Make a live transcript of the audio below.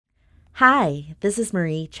Hi, this is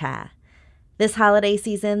Marie Cha. This holiday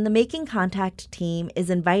season, the Making Contact team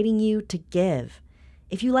is inviting you to give.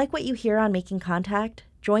 If you like what you hear on Making Contact,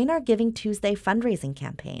 join our Giving Tuesday fundraising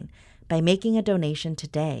campaign by making a donation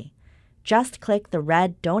today. Just click the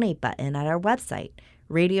red donate button at our website,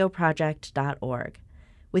 radioproject.org.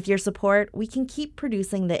 With your support, we can keep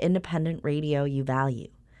producing the independent radio you value.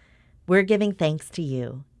 We're giving thanks to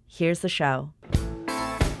you. Here's the show.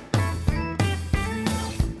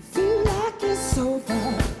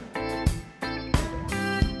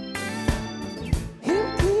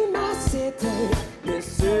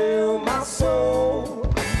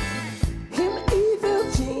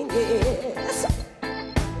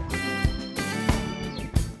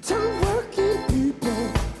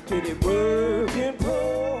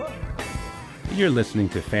 You're listening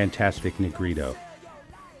to Fantastic Negrito,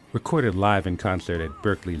 recorded live in concert at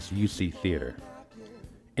Berkeley's UC Theater.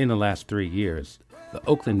 In the last 3 years, the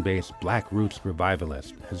Oakland-based Black Roots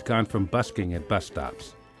revivalist has gone from busking at bus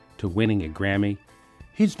stops to winning a Grammy.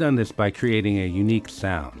 He's done this by creating a unique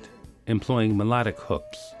sound, employing melodic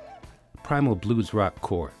hooks, primal blues rock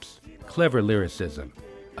chords, clever lyricism,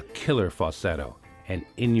 a killer falsetto, and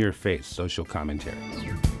in-your-face social commentary.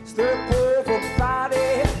 Step over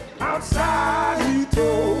body outside he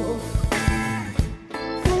drove.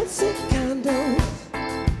 Fancy condos.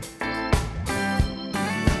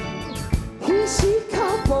 He, she,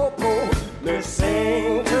 come popo. Let's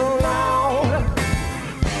sing too loud.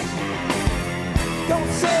 Don't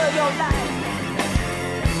sell your life.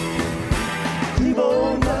 Keep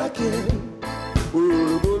on knocking.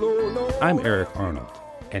 I'm Eric Arnold,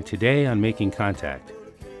 and today on Making Contact,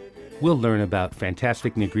 we'll learn about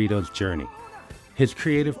Fantastic Negrito's journey, his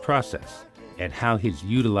creative process, and how he's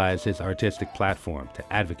utilized his artistic platform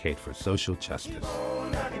to advocate for social justice.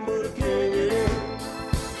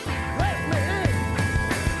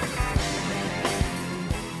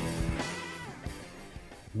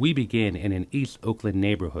 We begin in an East Oakland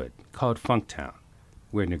neighborhood called Funktown,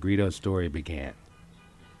 where Negrito's story began.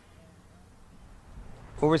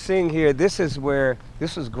 What we're seeing here, this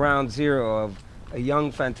was ground zero of a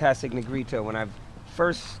young Fantastic Negrito. When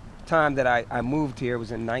first time that I moved here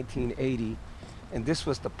was in 1980, and this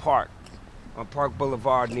was the park on Park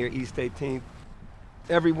Boulevard near East 18th.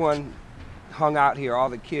 Everyone hung out here, all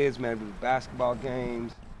the kids, man, with basketball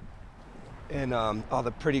games, and all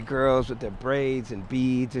the pretty girls with their braids and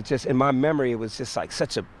beads. It just, in my memory, it was just like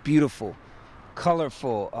such a beautiful,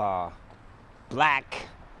 colorful, black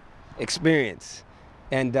experience.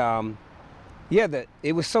 And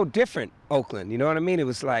it was so different, Oakland, you know what I mean? It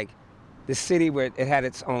was like this city where it had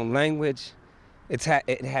its own language. It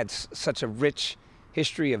had such a rich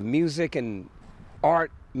history of music and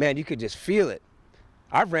art. Man, you could just feel it.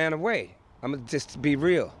 I ran away. I'm gonna just be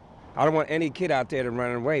real. I don't want any kid out there to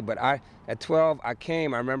run away, but at 12, I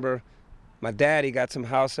came. I remember my dad, he got some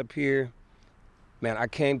house up here. Man, I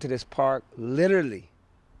came to this park, literally.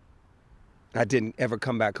 I didn't ever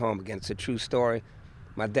come back home again. It's a true story.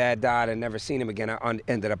 My dad died, I never seen him again. I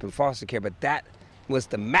ended up in foster care, but that was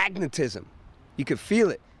the magnetism. You could feel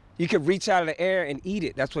it. You could reach out of the air and eat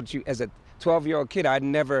it. That's what as a 12-year-old kid,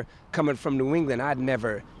 coming from New England, I'd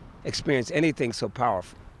never experienced anything so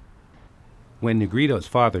powerful. When Negrito's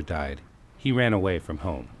father died, he ran away from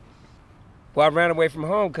home. Well, I ran away from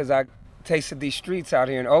home because I tasted these streets out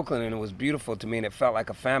here in Oakland, and it was beautiful to me, and it felt like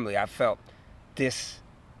a family. I felt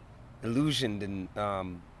disillusioned and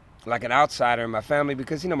like an outsider in my family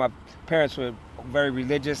because, my parents were very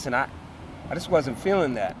religious, and I just wasn't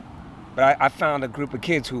feeling that. But I found a group of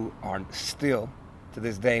kids who are still, to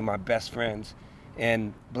this day, my best friends.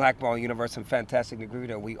 And Blackball Universe and Fantastic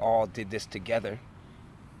Negrito, we all did this together.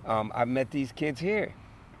 I met these kids here,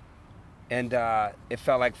 and it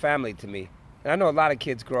felt like family to me. And I know a lot of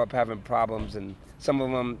kids grow up having problems, and some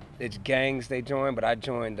of them, it's gangs they join, but I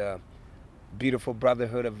joined a beautiful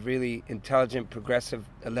brotherhood of really intelligent, progressive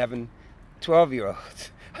 11,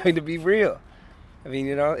 12-year-olds. I mean, to be real. I mean,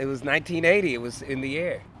 it was 1980. It was in the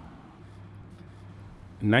air.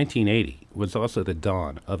 1980 was also the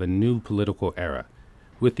dawn of a new political era.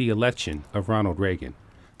 With the election of Ronald Reagan,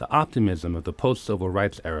 the optimism of the post-civil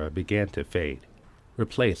rights era began to fade,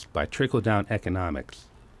 replaced by trickle-down economics,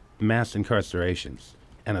 mass incarcerations,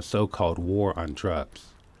 and a so-called war on drugs,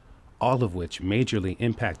 all of which majorly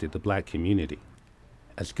impacted the black community.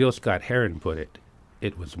 As Gil Scott-Heron put it,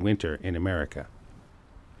 it was winter in America.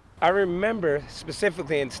 I remember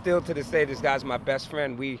specifically, and still to this day, this guy's my best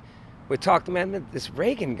friend. We talked, man, this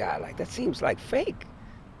Reagan guy, like, that seems like fake.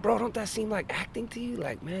 Bro, don't that seem like acting to you?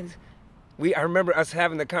 Like, man, I remember us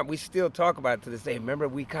having we still talk about it to this day. Remember,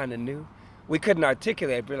 we kind of knew. We couldn't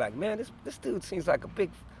articulate it. We're like, man, this dude seems like a big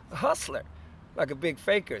a hustler, like a big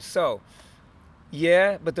faker. So,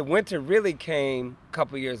 yeah, but the winter really came a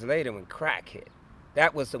couple years later when crack hit.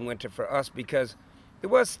 That was the winter for us because there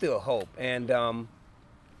was still hope. And,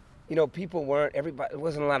 people there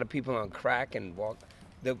wasn't a lot of people on crack and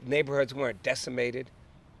the neighborhoods weren't decimated.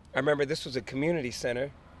 I remember this was a community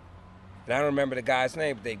center, and I don't remember the guy's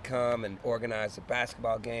name, but they'd come and organize the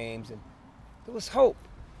basketball games, and there was hope.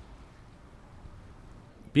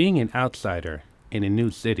 Being an outsider in a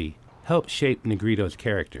new city helped shape Negrito's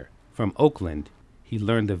character. From Oakland, he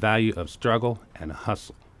learned the value of struggle and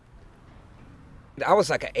hustle. I was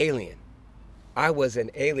like an alien. I was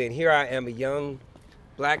an alien. Here I am, a young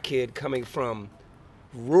black kid coming from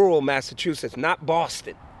rural Massachusetts, not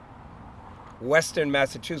Boston, Western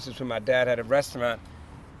Massachusetts, where my dad had a restaurant,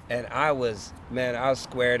 and I was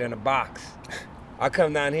squared in a box. I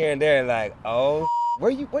come down here and they're like, oh,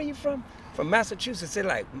 where you from? From Massachusetts. They're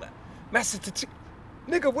like, Massachusetts,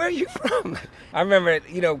 nigga, where are you from? I remember,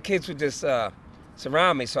 kids would just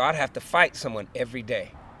surround me, so I'd have to fight someone every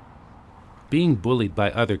day. Being bullied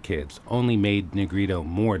by other kids only made Negrito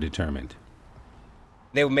more determined.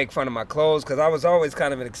 They would make fun of my clothes because I was always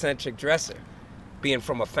kind of an eccentric dresser. Being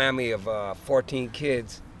from a family of 14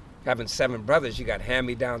 kids, having 7 brothers, you got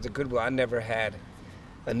hand-me-downs of Goodwill. I never had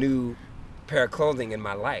a new pair of clothing in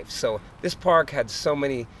my life. So this park had so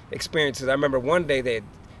many experiences. I remember one day they'd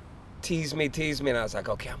tease me, and I was like,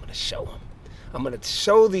 okay, I'm going to show them. I'm going to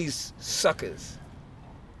show these suckers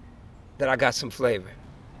that I got some flavor.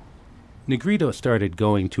 Negrito started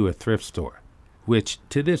going to a thrift store, which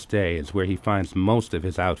to this day is where he finds most of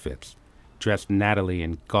his outfits. Dressed nattily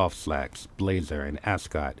in golf slacks, blazer, and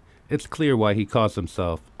ascot, it's clear why he calls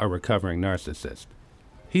himself a recovering narcissist.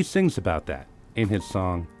 He sings about that in his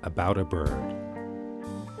song About a Bird.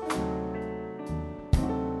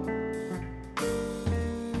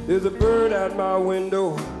 There's a bird at my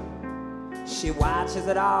window. She watches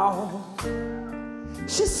it all.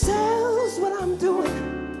 She sells what I'm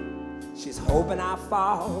doing. She's hoping I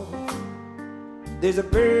fall. There's a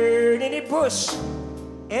bird in the bush,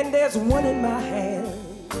 and there's one in my hand.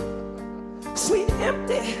 Sweet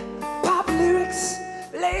empty pop lyrics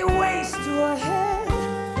lay waste to her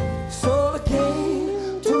head. So the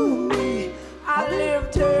game to me, I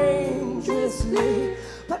live dangerously,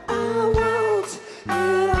 but I want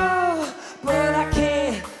it all, but I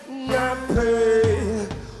can't not pay.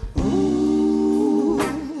 Ooh,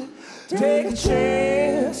 take a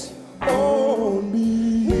chance on me.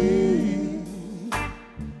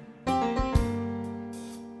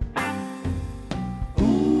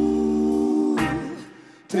 Ooh,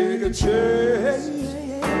 take a chance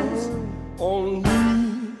on me.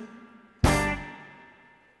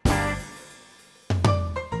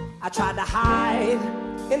 I tried to hide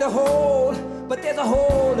in the hole, but there's a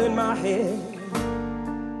hole in my head.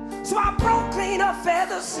 So I broke clean her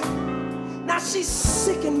feathers. Now she's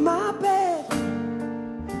sick in my bed.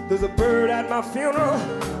 There's a bird at my funeral.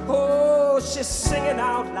 Oh, she's singing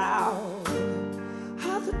out loud.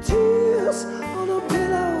 How the tears on a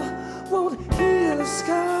pillow won't heal the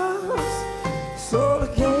scars. So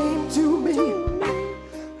it came to me.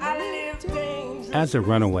 I lived dangerous. As a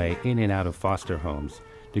runaway in and out of foster homes,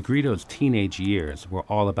 Negrito's teenage years were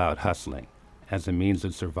all about hustling as a means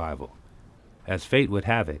of survival. As fate would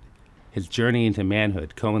have it, his journey into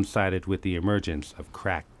manhood coincided with the emergence of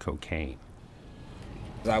crack cocaine.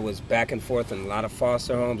 I was back and forth in a lot of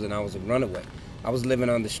foster homes, and I was a runaway. I was living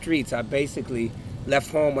on the streets. I basically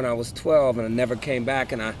left home when I was 12, and I never came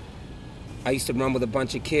back, and I used to run with a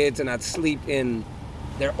bunch of kids, and I'd sleep in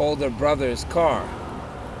their older brother's car.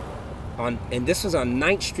 And this was on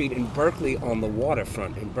 9th Street in Berkeley, on the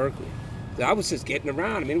waterfront in Berkeley. So I was just getting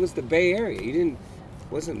around. I mean, it was the Bay Area. You're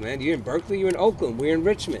in Berkeley, you're in Oakland, we're in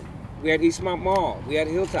Richmond. We had Eastmont Mall, we had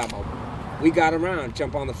Hilltop Mall. We got around,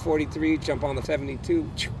 jump on the 43, jump on the 72,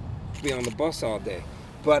 be on the bus all day.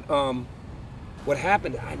 But what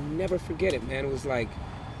happened, I never forget it, man. It was like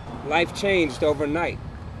life changed overnight.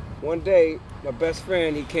 One day, my best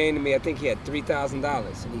friend, he came to me, I think he had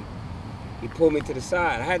 $3,000, and he pulled me to the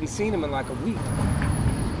side. I hadn't seen him in like a week.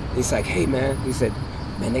 He's like, hey man, he said,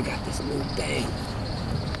 man, they got this new thing.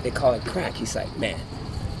 They call it crack. He's like, man,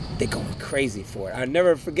 they're going crazy for it. I'll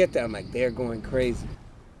never forget that. I'm like, they're going crazy.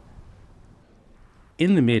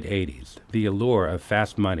 In the mid-'80s, the allure of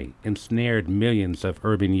fast money ensnared millions of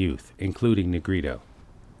urban youth, including Negrito.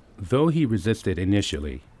 Though he resisted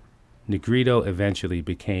initially, Negrito eventually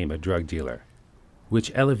became a drug dealer,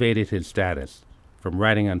 which elevated his status from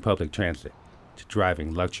riding on public transit to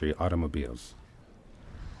driving luxury automobiles.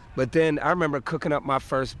 But then I remember cooking up my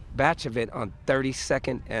first batch of it on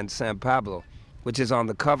 32nd and San Pablo, which is on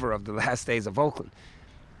the cover of The Last Days of Oakland.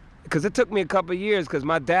 because it took me a couple of years, because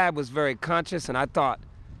my dad was very conscious, and I thought,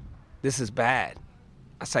 this is bad.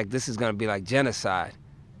 I was like, this is gonna be like genocide.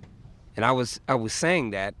 And I was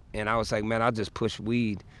saying that, and I was like, man, I'll just push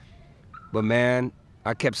weed. But man,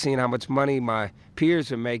 I kept seeing how much money my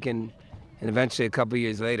peers were making, and eventually a couple of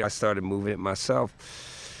years later, I started moving it myself.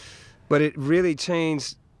 But it really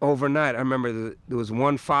changed overnight. I remember there was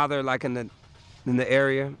one father like in the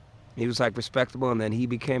area. He was like respectable, and then he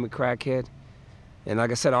became a crackhead. And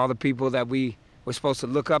like I said, all the people that we were supposed to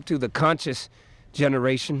look up to, the conscious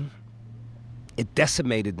generation, it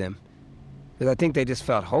decimated them. Because I think they just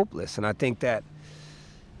felt hopeless. And I think that,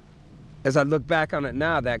 as I look back on it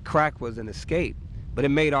now, that crack was an escape. But it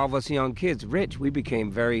made all of us young kids rich. We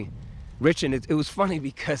became very rich. And it was funny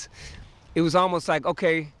because it was almost like,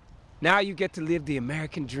 okay, now you get to live the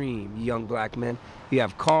American dream, you young black men. You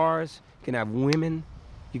have cars, you can have women,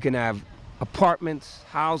 you can have apartments,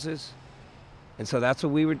 houses. And so that's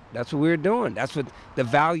what we were doing. That's what the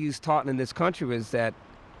values taught in this country was, that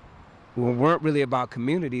weren't really about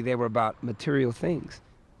community, they were about material things.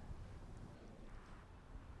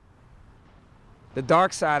 The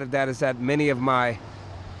dark side of that is that many of my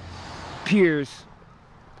peers,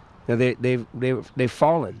 they've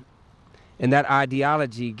fallen. And that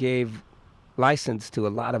ideology gave license to a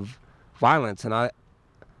lot of violence. And I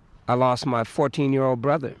lost my 14-year-old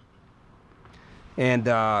brother. And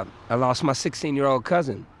I lost my 16-year-old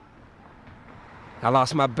cousin. I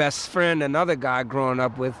lost my best friend, another guy growing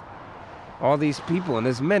up with. All these people, and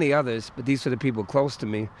there's many others, but these are the people close to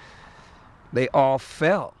me. They all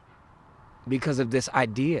fell because of this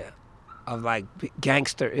idea of like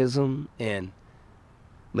gangsterism and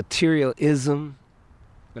materialism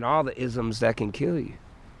and all the isms that can kill you.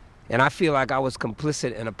 And I feel like I was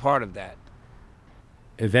complicit and a part of that.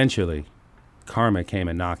 Eventually, karma came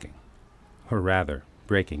a-knocking, or rather,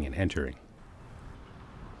 breaking and entering.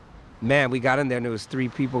 Man, we got in there and there was 3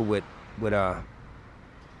 people with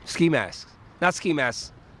ski masks. Not ski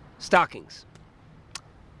masks, stockings.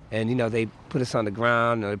 And, you know, they put us on the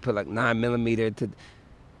ground, and they put like 9mm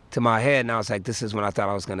to my head, and I was like, this is when I thought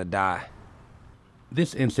I was gonna die.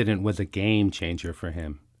 This incident was a game changer for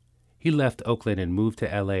him. He left Oakland and moved to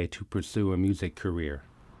LA to pursue a music career.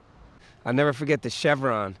 I'll never forget the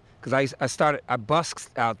Chevron, because I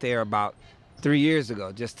busked out there about 3 years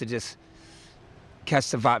ago just to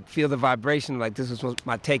catch feel the vibration, like this was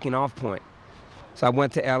my taking off point. So I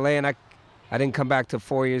went to LA, and I didn't come back till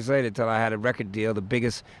 4 years later till I had a record deal, the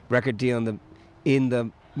biggest record deal in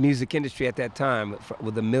the music industry at that time,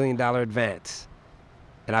 with $1 million advance.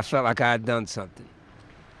 And I felt like I had done something.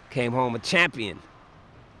 Came home a champion.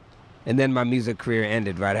 And then my music career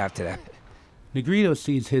ended right after that. Negrito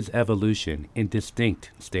sees his evolution in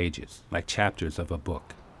distinct stages, like chapters of a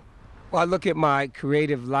book. Well, I look at my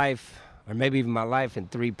creative life, or maybe even my life, in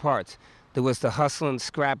 3 parts. There was the hustling,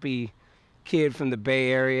 scrappy kid from the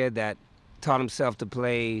Bay Area that taught himself to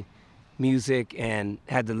play music and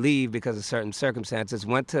had to leave because of certain circumstances,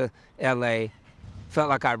 went to LA, felt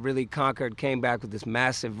like I really conquered, came back with this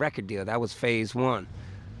massive record deal. That was phase 1.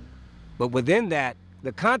 But within that,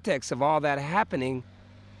 the context of all that happening,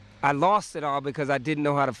 I lost it all because I didn't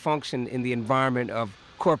know how to function in the environment of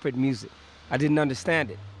corporate music. I didn't understand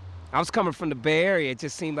it. I was coming from the Bay Area. It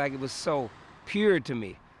just seemed like it was so pure to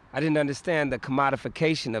me. I didn't understand the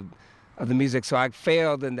commodification of the music, so I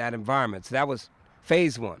failed in that environment. So that was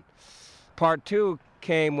phase 1. Part 2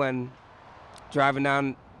 came when driving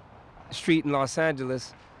down the street in Los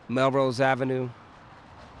Angeles, Melrose Avenue.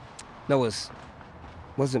 No,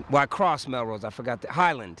 I crossed Melrose, I forgot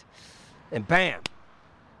Highland, and bam,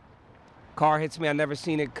 car hits me. I never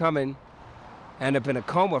seen it coming. I end up in a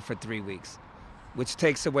coma for 3 weeks, which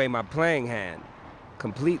takes away my playing hand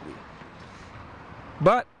completely.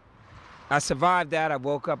 But I survived that. I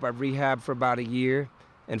woke up, I rehabbed for about a year,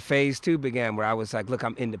 and phase 2 began, where I was like, look,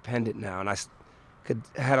 I'm independent now, and I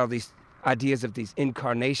had all these ideas of these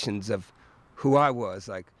incarnations of who I was,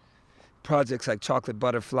 like projects like Chocolate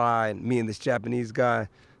Butterfly and me and this Japanese guy,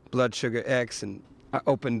 Blood Sugar X, and I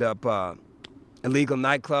opened up illegal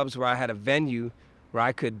nightclubs where I had a venue where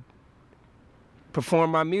I could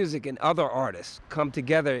perform my music, and other artists come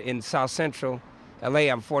together in South Central LA.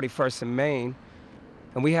 I'm 41st and Main,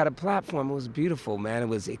 and we had a platform. It was beautiful, man. It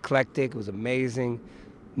was eclectic. It was amazing.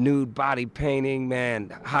 Nude body painting, man.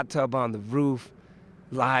 Hot tub on the roof.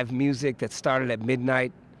 Live music that started at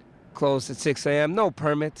midnight, closed at 6 a.m. No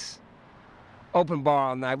permits. Open bar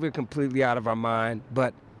all night. We were completely out of our mind,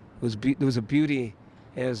 but there was a beauty,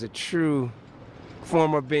 and it was a true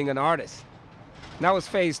form of being an artist. And that was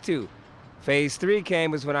phase 2. Phase 3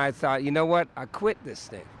 came was when I thought, you know what? I quit this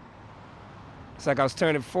thing. It's like I was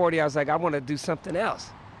turning 40. I was like, I want to do something else.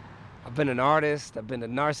 I've been an artist, I've been a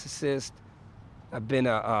narcissist, I've been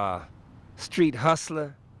a street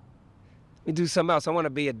hustler. Let me do something else. I want to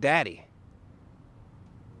be a daddy.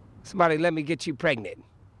 Somebody let me get you pregnant.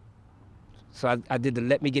 So I did the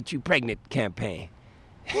Let Me Get You Pregnant campaign.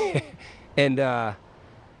 And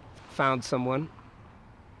found someone.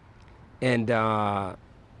 And that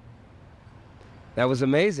was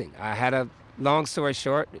amazing. I had a, long story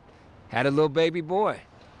short, had a little baby boy.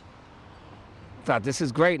 Thought this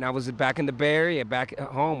is great. And I was back in the Bay Area, back at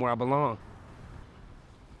home where I belong.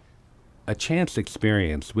 A chance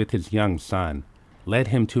experience with his young son led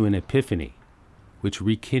him to an epiphany, which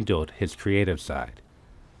rekindled his creative side.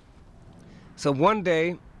 So one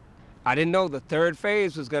day, I didn't know the third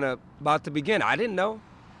phase was about to begin. I didn't know.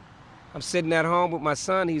 I'm sitting at home with my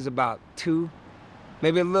son. He's about 2,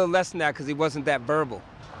 maybe a little less than that because he wasn't that verbal.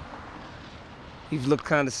 He looked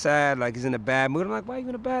kind of sad, like he's in a bad mood. I'm like, why are you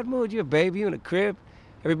in a bad mood? You're a baby, you in a crib.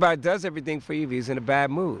 Everybody does everything for you if he's in a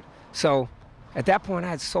bad mood. So at that point, I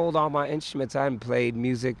had sold all my instruments. I hadn't played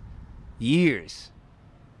music years.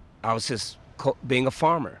 I was just being a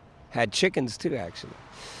farmer. Had chickens too, actually.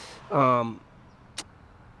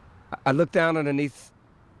 I looked down underneath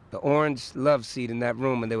the orange love seat in that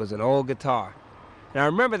room, and there was an old guitar. And I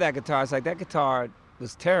remember that guitar. It's like, that guitar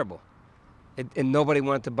was terrible. And nobody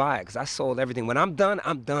wanted to buy it because I sold everything. When I'm done,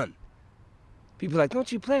 I'm done. People are like,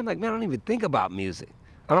 don't you play? I'm like, man, I don't even think about music.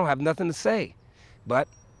 I don't have nothing to say. But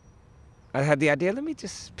I had the idea, let me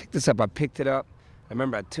just pick this up. I picked it up. I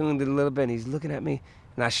remember I tuned it a little bit, and he's looking at me,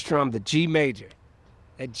 and I strummed the G major.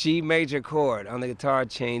 That G major chord on the guitar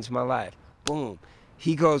changed my life. Boom.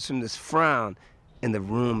 He goes from this frown, and the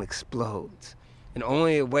room explodes. And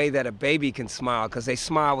only a way that a baby can smile, because they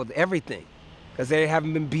smile with everything, because they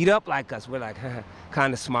haven't been beat up like us. We're like,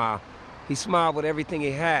 kind of smile. He smiled with everything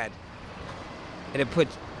he had. And it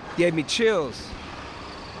gave me chills.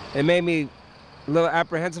 It made me a little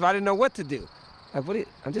apprehensive. I didn't know what to do. Like,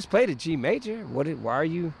 I just played a G major. Why are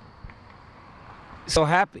you so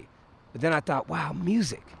happy? But then I thought, wow,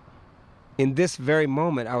 music. In this very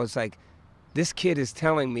moment, I was like, this kid is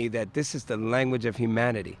telling me that this is the language of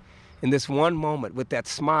humanity. In this one moment, with that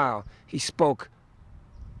smile, he spoke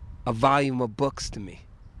a volume of books to me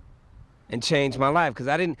and changed my life. Because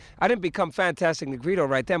I didn't become Fantastic Negrito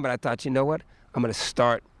right then, but I thought, you know what? I'm going to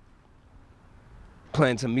start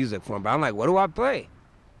playing some music for him. But I'm like, what do I play?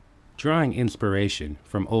 Drawing inspiration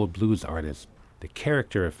from old blues artists, the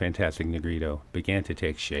character of Fantastic Negrito began to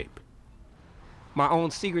take shape. My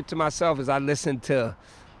own secret to myself is I listen to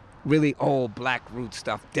really old black root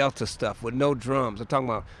stuff, Delta stuff with no drums. I'm talking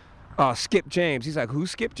about Skip James. He's like,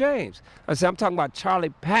 who's Skip James? I said, I'm talking about Charlie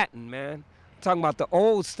Patton, man. I'm talking about the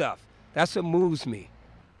old stuff. That's what moves me.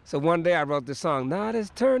 So one day I wrote this song, Night is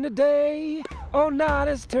turn today, oh, night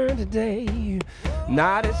is turn today,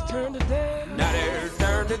 night is turn today, night is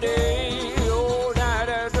turn today, oh, night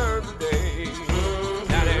is turn today,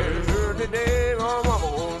 night is turn today, oh,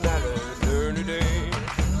 mama, night is turn today,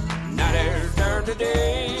 night is turn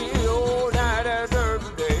today, oh, night is turn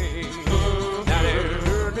today, night is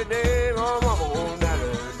turn today, oh, mama, night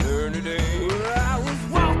is turn today. Well, I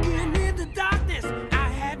was walking in the darkness, I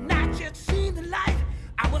had not yet seen the light.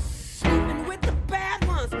 I was sleeping with the bad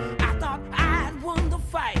ones. I thought I had won the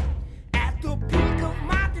fight. At the peak of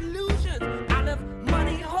my delusions, I left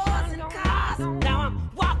money, whores, and cars. Now I'm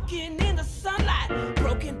walking in the sunlight,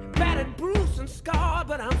 broken, battered, bruised, and scarred,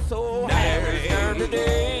 but I'm so happy. Night is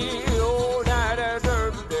today, oh, night is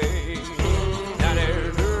today, night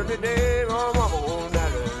is today, oh, mama,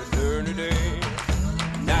 night is today,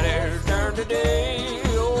 night is today,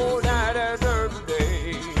 oh, night is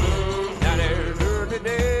today, night is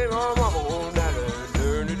today, oh, mama, night is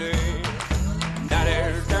today, night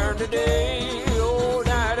is today, oh,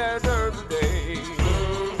 night is today,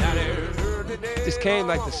 night is today. Just came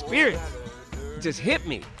like the spirit. It just hit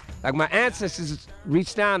me. Like my ancestors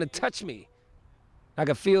reached down and touched me. I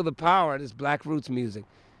could feel the power of this black roots music.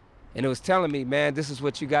 And it was telling me, man, this is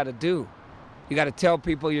what you got to do. You got to tell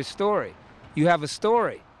people your story. You have a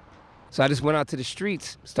story. So I just went out to the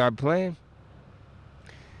streets, started playing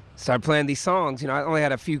these songs. You know, I only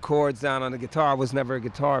had a few chords down on the guitar. I was never a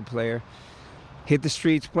guitar player. Hit the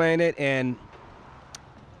streets playing it, and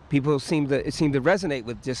it seemed to resonate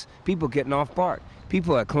with just people getting off BART.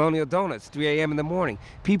 People at Colonial Donuts, 3 a.m. in the morning.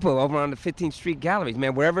 People over on the 15th Street galleries.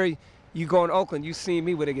 Man, wherever you go in Oakland, you see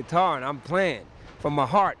me with a guitar, and I'm playing from my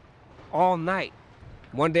heart all night.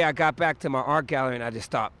 One day I got back to my art gallery, and I just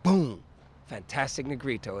thought, boom, Fantastic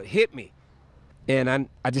Negrito. It hit me. And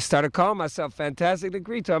I just started calling myself Fantastic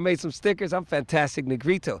Negrito. I made some stickers. I'm Fantastic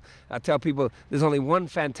Negrito. I tell people there's only one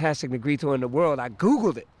Fantastic Negrito in the world. I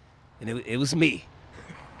Googled it, and it was me.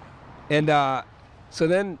 And so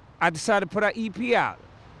then I decided to put an EP out.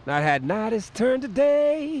 And I had Night Is Turn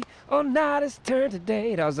Today, oh Night Is Turn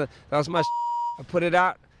Today. That was my I put it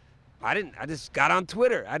out. I just got on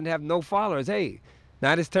Twitter. I didn't have no followers. Hey,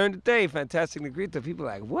 Night Is Turn Today, Fantastic Negrito. People are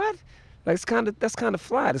like, what? Like that's kind of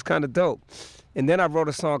fly. That's kind of dope. And then I wrote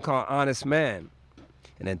a song called Honest Man.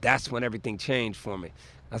 And then that's when everything changed for me.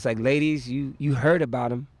 I was like, ladies, you heard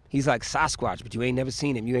about him. He's like Sasquatch, but you ain't never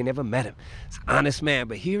seen him. You ain't never met him. It's an honest man,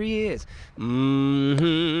 but here he is. Mm-hmm,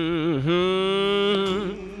 mm-hmm.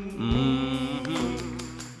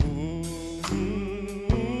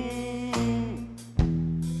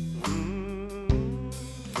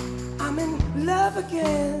 I'm in love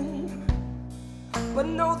again, but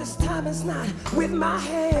no, this time it's not with my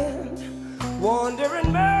hand.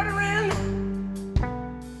 Wandering, murdering,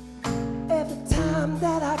 every time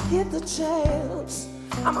that I get the chance.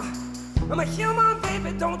 I'm a human,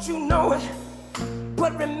 baby, don't you know it?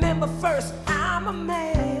 But remember first, I'm a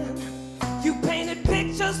man. You painted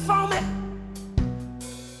pictures for me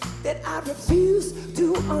that I refuse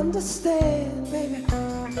to understand, baby.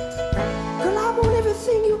 Girl, I want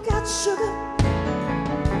everything you got, sugar,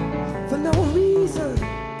 for no reason.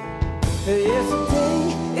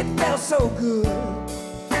 Yesterday, it felt so good.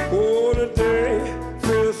 Oh, today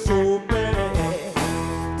feels so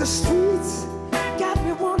bad. The streets got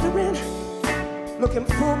me wandering, looking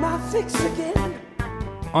for my fix again.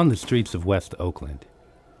 On the streets of West Oakland,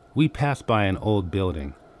 we pass by an old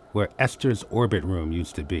building where Esther's Orbit Room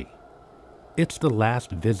used to be. It's the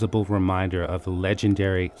last visible reminder of the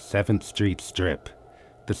legendary 7th Street Strip,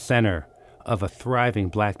 the center of a thriving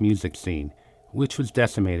black music scene which was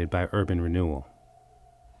decimated by urban renewal.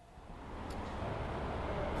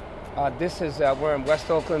 This is, we're in West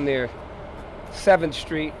Oakland near 7th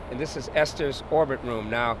Street, and this is Esther's Orbit Room.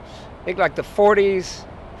 Now, I think like the 40s,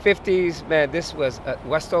 50s, man, this was,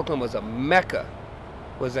 West Oakland was a mecca,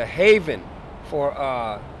 was a haven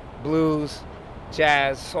for blues,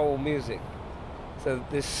 jazz, soul music. So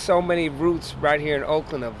there's so many roots right here in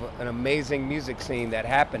Oakland of an amazing music scene that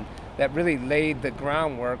happened that really laid the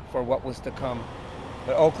groundwork for what was to come.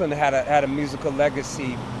 But Oakland had a musical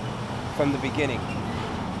legacy from the beginning.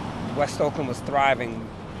 West Oakland was thriving.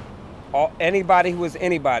 Anybody who was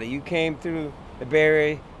anybody, you came through the Bay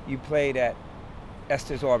Area, you played at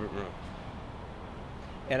Esther's Orbit Room.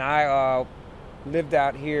 And I lived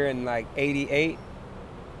out here in like 88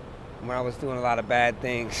 when I was doing a lot of bad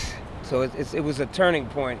things. So it was a turning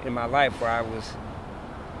point in my life where I was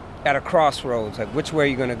at a crossroads. Like, which way are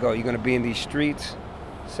you gonna go? You're gonna be in these streets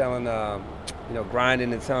selling,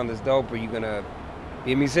 grinding and selling this dope, or you gonna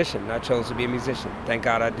be a musician? And I chose to be a musician. Thank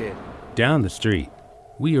God I did. Down the street,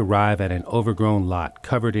 we arrive at an overgrown lot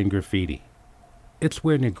covered in graffiti. It's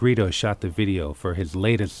where Negrito shot the video for his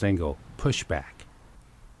latest single, Pushback.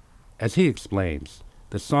 As he explains,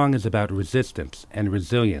 the song is about resistance and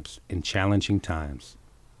resilience in challenging times.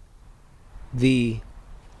 The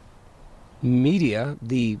media,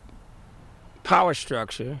 the power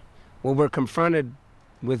structure, what we're confronted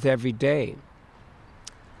with every day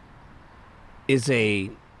is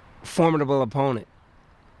a formidable opponent.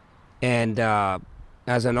 And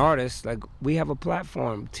as an artist, like, we have a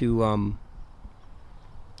platform to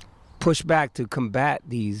push back, to combat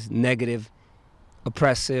these negative,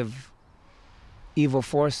 oppressive, evil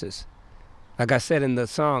forces. Like I said in the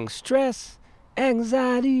song, stress,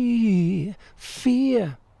 anxiety,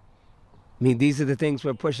 fear. I mean, these are the things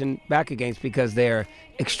we're pushing back against because they're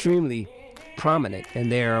extremely prominent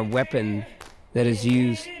and they're a weapon that is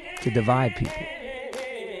used to divide people.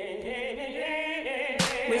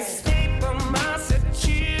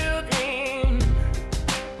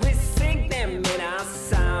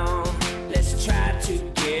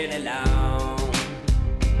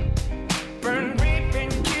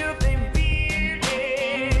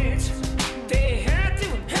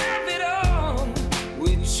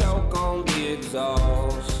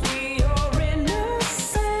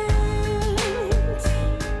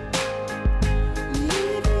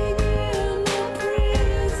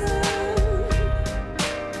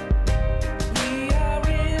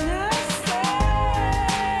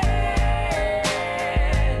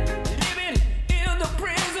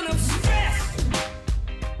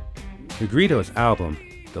 Negrito's album,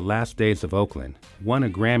 The Last Days of Oakland, won a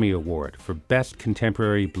Grammy Award for Best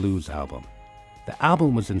Contemporary Blues Album. The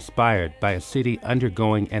album was inspired by a city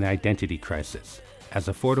undergoing an identity crisis, as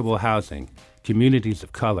affordable housing, communities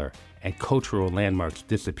of color, and cultural landmarks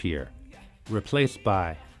disappear, replaced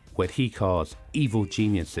by what he calls evil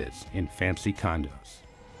geniuses in fancy condos.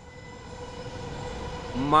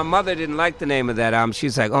 My mother didn't like the name of that album.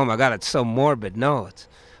 She's like, oh my God, it's so morbid. No,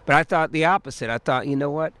 but I thought the opposite. I thought, you know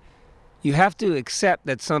what? You have to accept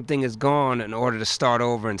that something is gone in order to start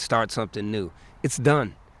over and start something new. It's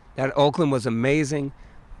done. That Oakland was amazing.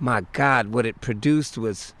 My God, what it produced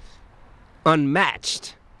was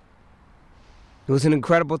unmatched. It was an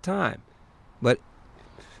incredible time. But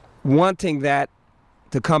wanting that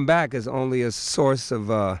to come back is only a source of,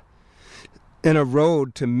 and a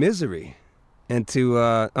road to misery and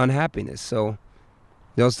to unhappiness. So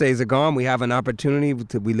those days are gone. We have an opportunity.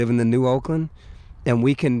 We live in the new Oakland, and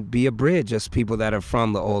we can be a bridge as people that are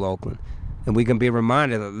from the old Oakland. And we can be a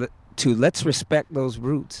reminder to let's respect those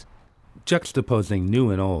roots. Juxtaposing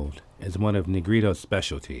new and old is one of Negrito's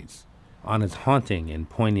specialties. On his haunting and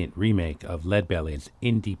poignant remake of Leadbelly's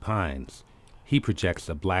Indie Pines, he projects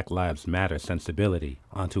a Black Lives Matter sensibility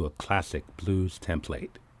onto a classic blues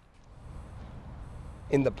template.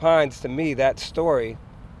 In the Pines, to me, that story,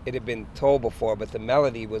 it had been told before, but the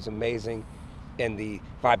melody was amazing and the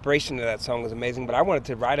vibration of that song was amazing, but I wanted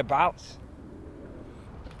to write about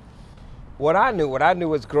what I knew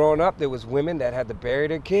was growing up, there was women that had to bury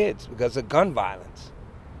their kids because of gun violence.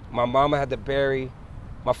 My mama had to bury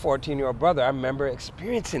my 14-year-old brother. I remember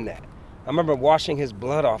experiencing that. I remember washing his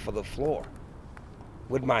blood off of the floor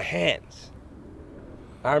with my hands.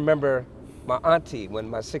 I remember my auntie, when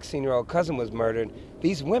my 16-year-old cousin was murdered,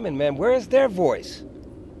 these women, man, where is their voice?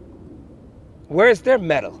 Where is their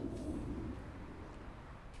metal?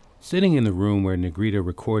 Sitting in the room where Negrito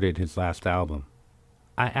recorded his last album,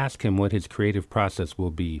 I ask him what his creative process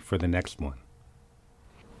will be for the next one.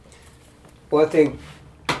 Well, I think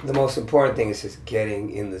the most important thing is just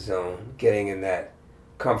getting in the zone, getting in that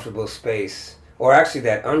comfortable space, or actually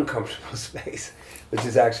that uncomfortable space, which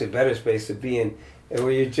is actually a better space to be in, and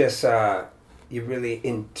where you're just, you're really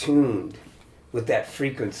in tuned with that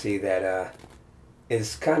frequency that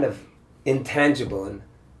is kind of intangible and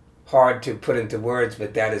hard to put into words,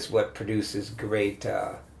 but that is what produces great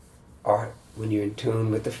art, when you're in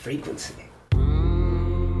tune with the frequency.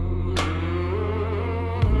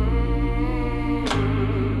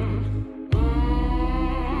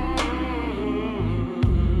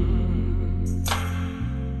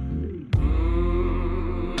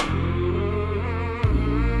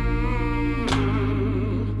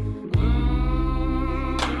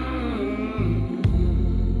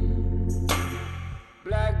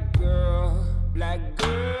 Black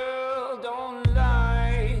girl, don't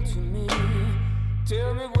lie to me.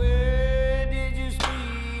 Tell me, where did you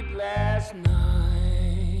sleep last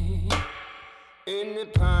night? In the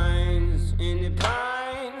pines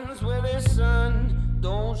where the sun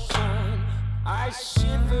don't shine. I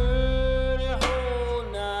shivered the whole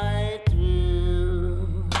night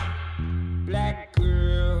through. Black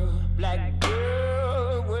girl,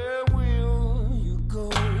 where will you go?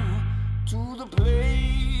 To the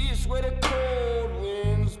place where the cold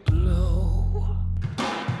winds blow.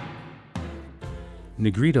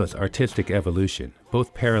 Negrito's artistic evolution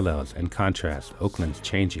both parallels and contrasts Oakland's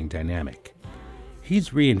changing dynamic. He's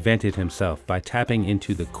reinvented himself by tapping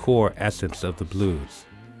into the core essence of the blues,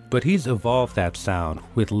 but he's evolved that sound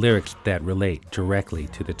with lyrics that relate directly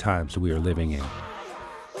to the times we are living in.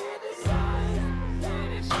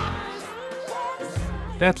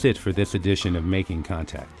 That's it for this edition of Making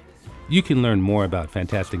Contact. You can learn more about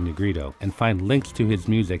Fantastic Negrito and find links to his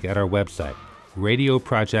music at our website,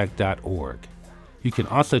 radioproject.org. You can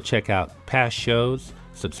also check out past shows,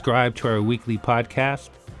 subscribe to our weekly podcast,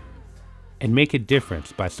 and make a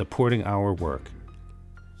difference by supporting our work.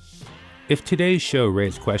 If today's show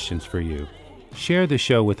raised questions for you, share the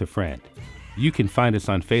show with a friend. You can find us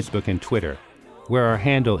on Facebook and Twitter, where our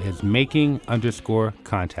handle is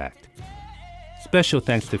making_contact. Special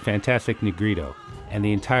thanks to Fantastic Negrito and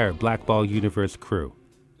the entire Blackball Universe crew.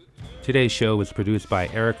 Today's show was produced by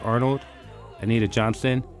Eric Arnold, Anita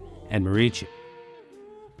Johnson, and Marie Ch.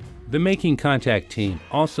 The Making Contact team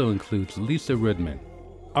also includes Lisa Rudman,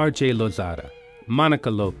 RJ Lozada, Monica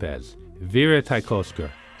Lopez, Vera Tykowska,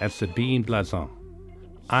 and Sabine Blazon.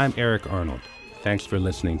 I'm Eric Arnold. Thanks for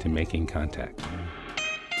listening to Making Contact.